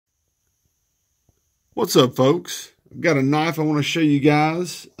What's up, folks? I've got a knife I want to show you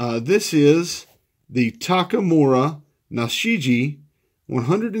guys. This is the Takamura Nashiji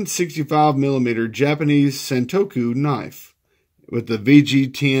 165mm Japanese Santoku knife with the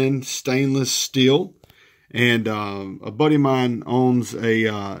VG10 stainless steel. And a buddy of mine owns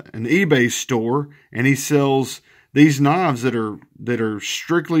an eBay store, and he sells these knives that are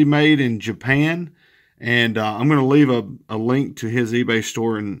strictly made in Japan. And I'm going to leave a link to his eBay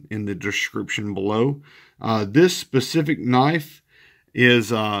store in the description below. This specific knife is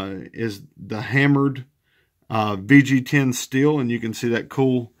the hammered VG10 steel, and you can see that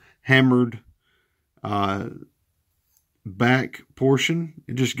cool hammered back portion.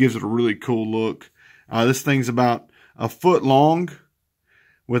 It just gives it a really cool look. This thing's about a foot long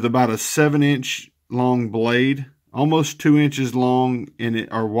with about a 7-inch long blade, almost 2 inches long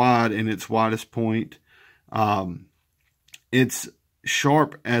or wide in its widest point. It's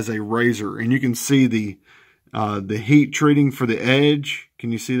sharp as a razor, and you can see the heat treating for the edge.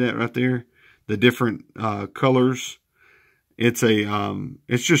 Can you see that right there? The different colors. It's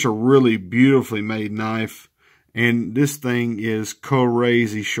just a really beautifully made knife, and this thing is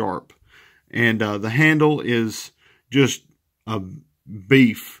crazy sharp. And the handle is just a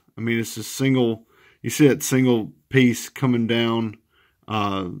beef. I mean, it's a single. You see that single piece coming down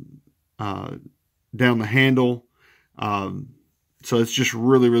down the handle. So it's just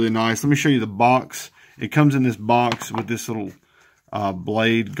really, really nice. Let me show you the box. It comes in this box with this little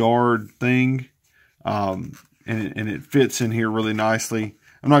blade guard thing. And it fits in here really nicely.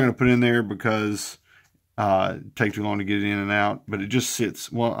 I'm not going to put it in there because it'd take too long to get it in and out. But it just sits.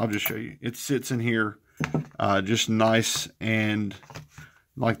 Well, I'll just show you. It sits in here just nice and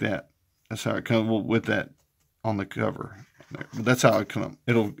like that. That's how it comes with that on the cover. That's how it comes.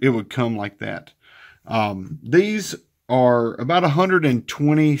 It would come like that. These are about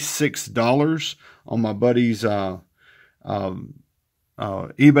 $126 on my buddy's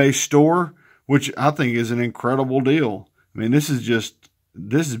eBay store, which I think is an incredible deal. I mean, this is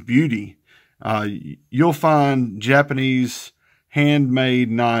beauty. You'll find Japanese handmade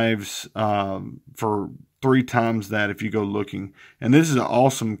knives for 3 times that if you go looking. And this is an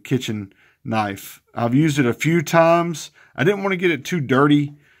awesome kitchen knife. I've used it a few times. I didn't want to get it too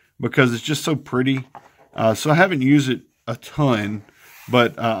dirty because it's just so pretty. So I haven't used it a ton,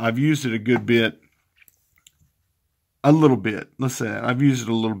 but I've used it a good bit. A little bit. Let's say that. I've used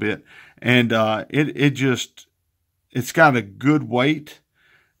it a little bit. And it's got a good weight,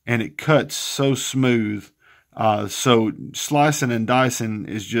 and it cuts so smooth. So slicing and dicing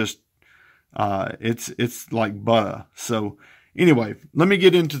is just, it's like butter. So anyway, let me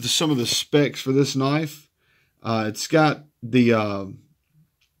get into some of the specs for this knife. It's got the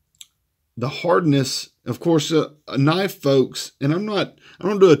hardness, of course, a knife, folks, and I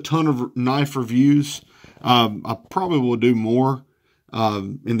don't do a ton of knife reviews. I probably will do more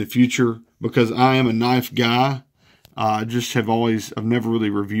in the future because I am a knife guy. I've never really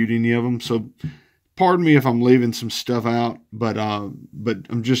reviewed any of them. So pardon me if I'm leaving some stuff out, but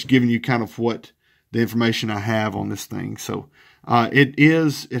I'm just giving you kind of what the information I have on this thing. So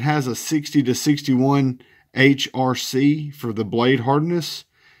it has a 60 to 61 HRC for the blade hardness.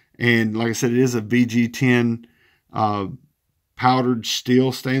 And like I said, it is a VG10 powdered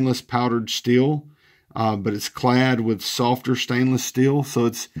steel, stainless powdered steel, but it's clad with softer stainless steel.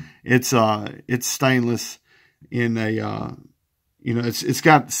 So it's stainless in a it's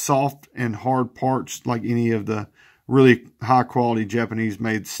got soft and hard parts like any of the really high quality Japanese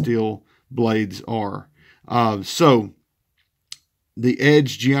made steel blades are. So the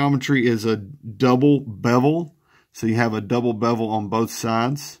edge geometry is a double bevel. So you have a double bevel on both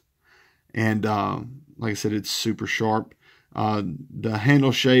sides. And like I said, it's super sharp. The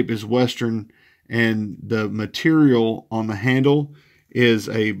handle shape is Western, and the material on the handle is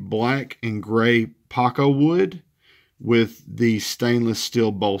a black and gray Paca wood with the stainless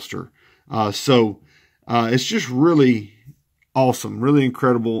steel bolster. So it's just really awesome, really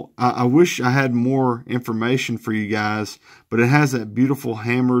incredible. I wish I had more information for you guys, but it has that beautiful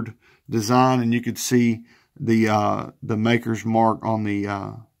hammered design, and you could see the maker's mark on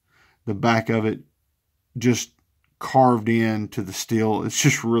the back of it, just carved into the steel. It's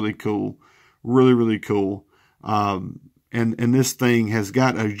just really cool, really, really cool. And this thing has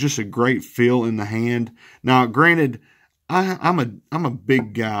got just a great feel in the hand. Now, granted, I'm a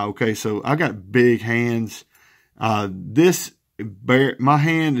big guy. Okay, so I got big hands. My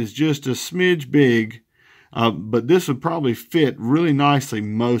hand is just a smidge big, but this would probably fit really nicely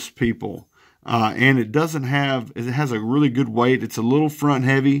most people. And it has a really good weight. It's a little front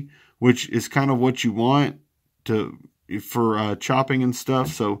heavy, which is kind of what you want for chopping and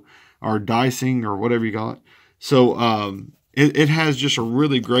stuff. So or dicing or whatever you call it. So it has just a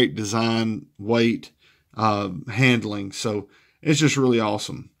really great design, weight, handling. So it's just really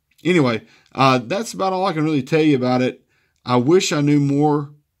awesome. Anyway, that's about all I can really tell you about it. I wish I knew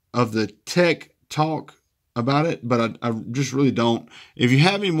more of the tech talk about it, but I just really don't. If you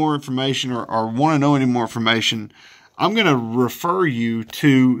have any more information or want to know any more information, I'm going to refer you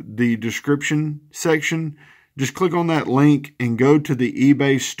to the description section. Just click on that link and go to the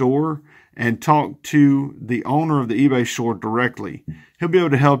eBay store and talk to the owner of the eBay store directly. He'll be able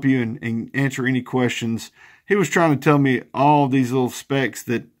to help you and answer any questions. He was trying to tell me all these little specs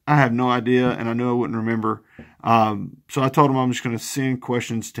that I have no idea, and I knew I wouldn't remember. So I told him I'm just going to send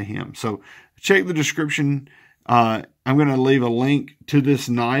questions to him. So check the description. I'm going to leave a link to this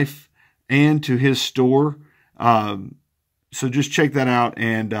knife and to his store. So just check that out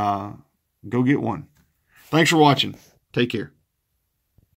and go get one. Thanks for watching. Take care.